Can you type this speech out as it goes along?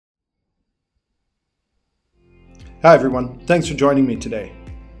Hi everyone, thanks for joining me today.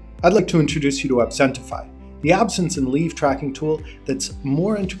 I'd like to introduce you to Absentify, the absence and leave tracking tool that's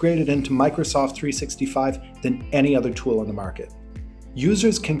more integrated into Microsoft 365 than any other tool on the market.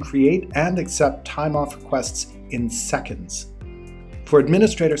 Users can create and accept time-off requests in seconds. For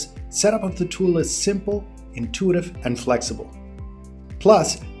administrators, setup of the tool is simple, intuitive, and flexible.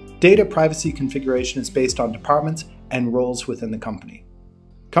 Plus, data privacy configuration is based on departments and roles within the company.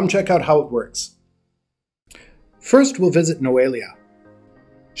 Come check out how it works. First, we'll visit Noelia.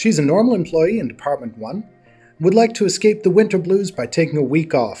 She's a normal employee in Department 1 and would like to escape the winter blues by taking a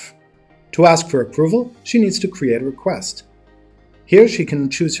week off. To ask for approval, she needs to create a request. Here she can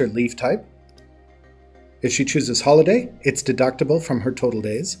choose her leave type. If she chooses holiday, it's deductible from her total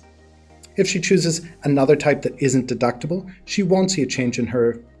days. If she chooses another type that isn't deductible, she won't see a change in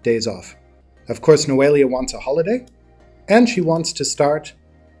her days off. Of course, Noelia wants a holiday, and she wants to start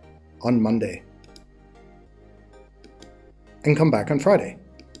on Monday and come back on Friday.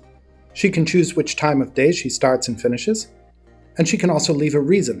 She can choose which time of day she starts and finishes, and she can also leave a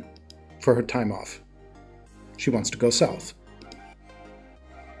reason for her time off. She wants to go south.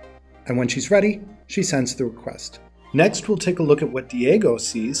 And when she's ready, she sends the request. Next, we'll take a look at what Diego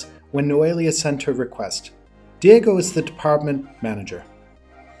sees when Noelia sent her request. Diego is the department manager.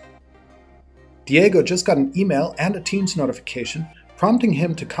 Diego just got an email and a Teams notification prompting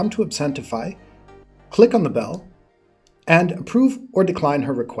him to come to Absentify, click on the bell, and approve or decline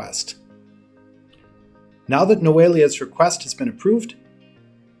her request. Now that Noelia's request has been approved,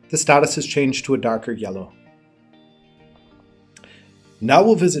 the status has changed to a darker yellow. Now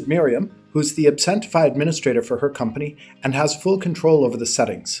we'll visit Miriam, who's the Absentify administrator for her company and has full control over the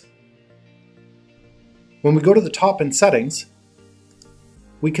settings. When we go to the top in settings,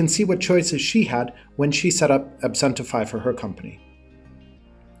 we can see what choices she had when she set up Absentify for her company.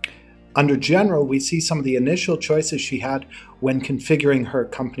 Under General, we see some of the initial choices she had when configuring her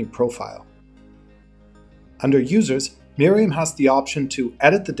company profile. Under Users, Miriam has the option to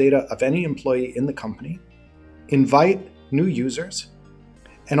edit the data of any employee in the company, invite new users,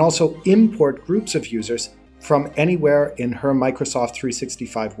 and also import groups of users from anywhere in her Microsoft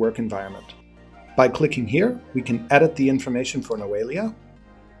 365 work environment. By clicking here, we can edit the information for Noelia.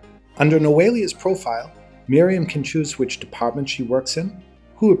 Under Noelia's profile, Miriam can choose which department she works in,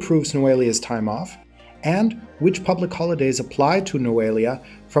 who approves Noelia's time off, and which public holidays apply to Noelia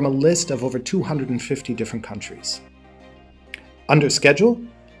from a list of over 250 different countries. Under Schedule,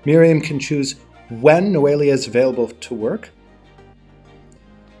 Miriam can choose when Noelia is available to work.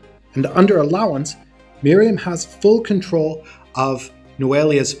 And under Allowance, Miriam has full control of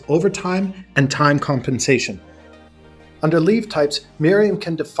Noelia's overtime and time compensation. Under Leave Types, Miriam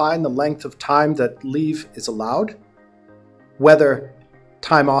can define the length of time that leave is allowed, whether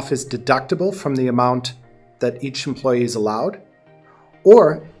time off is deductible from the amount that each employee is allowed,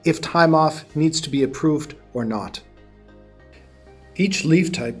 or if time off needs to be approved or not. Each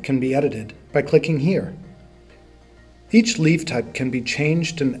leave type can be edited by clicking here. Each leave type can be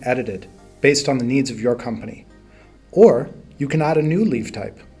changed and edited based on the needs of your company, or you can add a new leave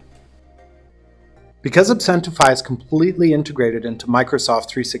type. Because Absentify is completely integrated into Microsoft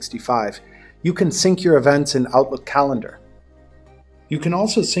 365, you can sync your events in Outlook Calendar. You can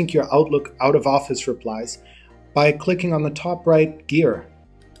also sync your Outlook out-of-office replies by clicking on the top right gear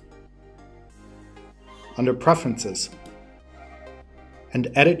under Preferences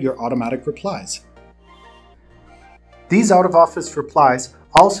and edit your automatic replies. These out-of-office replies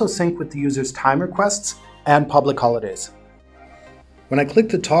also sync with the user's time requests and public holidays. When I click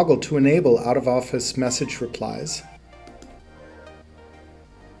the toggle to enable out-of-office message replies,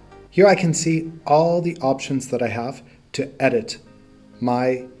 here I can see all the options that I have to edit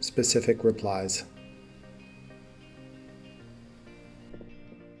my specific replies.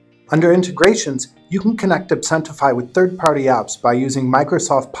 Under Integrations, you can connect Absentify with third-party apps by using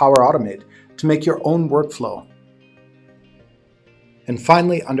Microsoft Power Automate to make your own workflow. And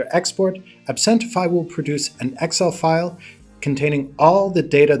finally, under Export, Absentify will produce an Excel file containing all the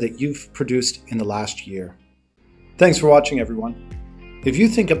data that you've produced in the last year. Thanks for watching, everyone. If you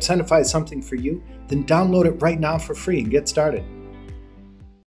think Absentify is something for you, then download it right now for free and get started.